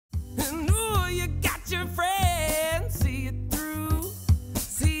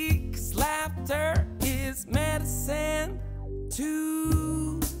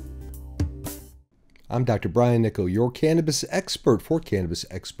two. I'm Dr. Brian Nichol, your cannabis expert for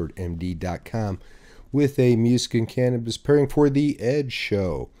CannabisExpertMD.com, with a music and cannabis pairing for The Edge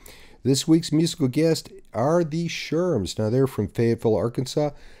Show. This week's musical guests are the Sherms. Now, they're from Fayetteville,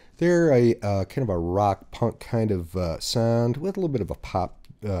 Arkansas. They're a kind of a rock punk kind of sound with a little bit of a pop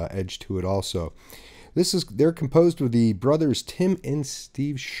edge to it also. They're composed of the brothers Tim and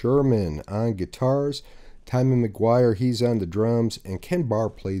Steve Sherman on guitars, Timon McGuire, he's on the drums, and Ken Barr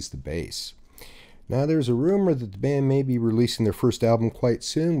plays the bass. Now, there's a rumor that the band may be releasing their first album quite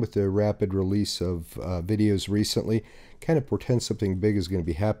soon with the rapid release of videos recently. Kind of portends something big is going to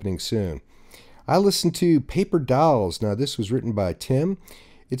be happening soon. I listened to Paper Dolls. Now, this was written by Tim.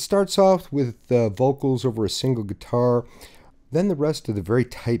 It starts off with vocals over a single guitar. Then the rest of the very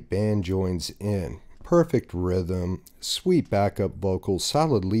tight band joins in. Perfect rhythm, sweet backup vocals,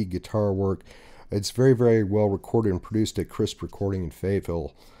 solid lead guitar work. It's very, very well recorded and produced at Crisp Recording in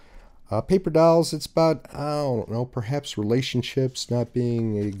Fayetteville. Paper Dolls, it's about, I don't know, perhaps relationships not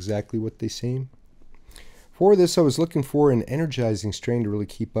being exactly what they seem. For this, I was looking for an energizing strain to really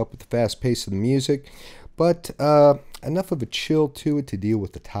keep up with the fast pace of the music, but enough of a chill to it to deal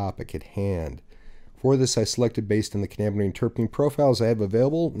with the topic at hand. For this, I selected, based on the cannabinoid and terpene profiles I have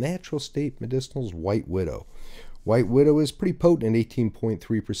available, Natural State Medicinal's White Widow. White Widow is pretty potent at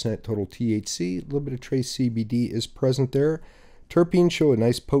 18.3% total THC. A little bit of trace CBD is present there. Terpenes show a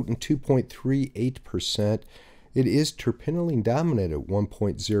nice potent 2.38%. It is terpinolene dominant at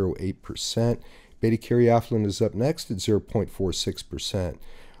 1.08%. Beta-caryophyllene is up next at 0.46%.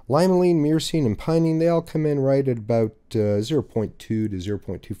 Limonene, myrcene, and pinene, they all come in right at about 0.2 to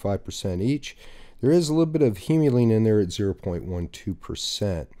 0.25% each. There is a little bit of humulene in there at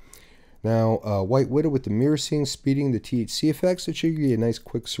 0.12%. Now, White Widow with the myrcene speeding the THC effects, it should give you a nice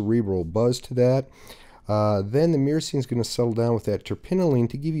quick cerebral buzz to that. Then the myrcene is going to settle down with that terpinolene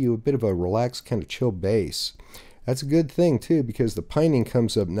to give you a bit of a relaxed, kind of chill bass. That's a good thing, too, because the pinene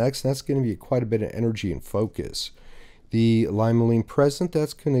comes up next, and that's going to give you quite a bit of energy and focus. The limonene present,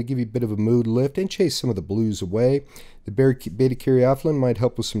 that's going to give you a bit of a mood lift and chase some of the blues away. The beta-caryophyllene might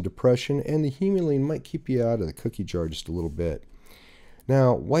help with some depression, and the humulene might keep you out of the cookie jar just a little bit.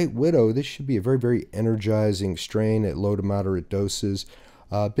 Now, White Widow, this should be a very, very energizing strain at low to moderate doses.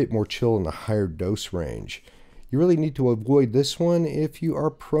 A bit more chill in the higher dose range. You really need to avoid this one if you are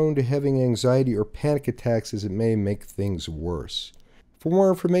prone to having anxiety or panic attacks, as it may make things worse. For more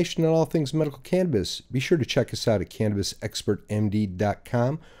information on all things medical cannabis, be sure to check us out at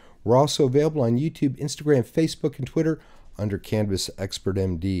CannabisExpertMD.com. We're also available on YouTube, Instagram, Facebook, and Twitter under Cannabis Expert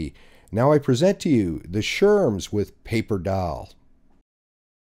MD. Now I present to you the Sherms with Paper Doll.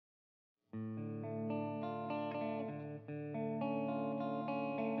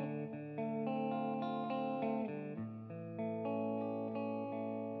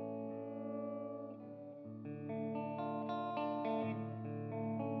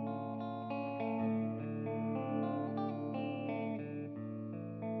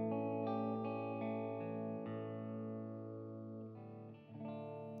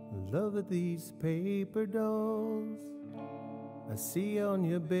 Love of these paper dolls I see on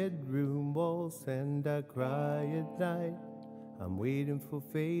your bedroom walls, and I cry at night. I'm waiting for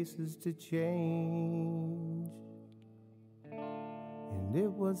faces to change. And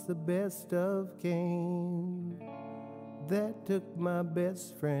it was the best of Cain that took my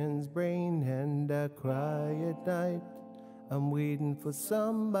best friend's brain, and I cry at night. I'm waiting for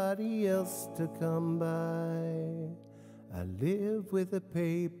somebody else to come by. I live with a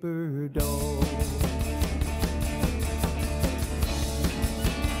paper doll.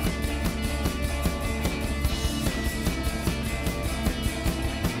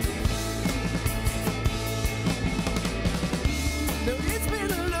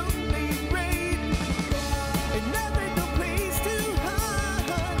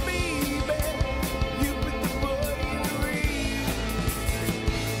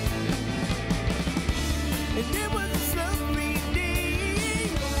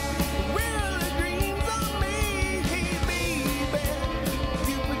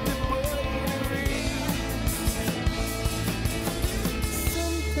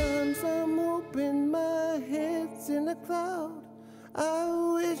 Cloud, I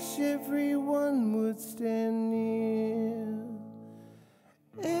wish everyone would stand near.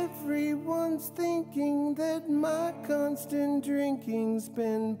 Everyone's thinking that my constant drinking's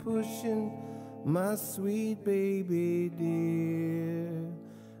been pushing my sweet baby dear.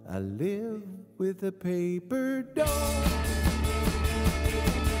 I live with a paper doll.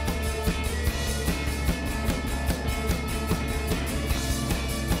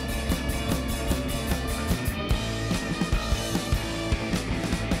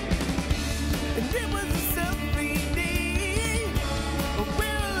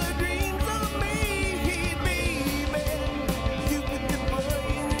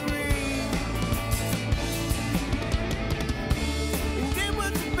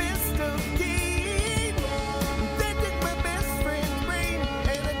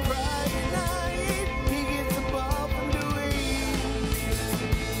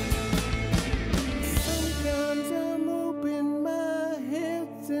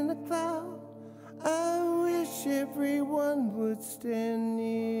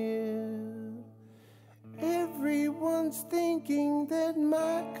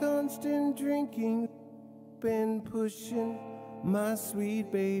 drinking, been pushing my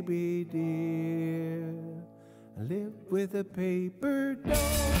sweet baby dear. I live with a paper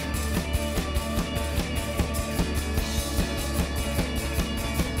doll.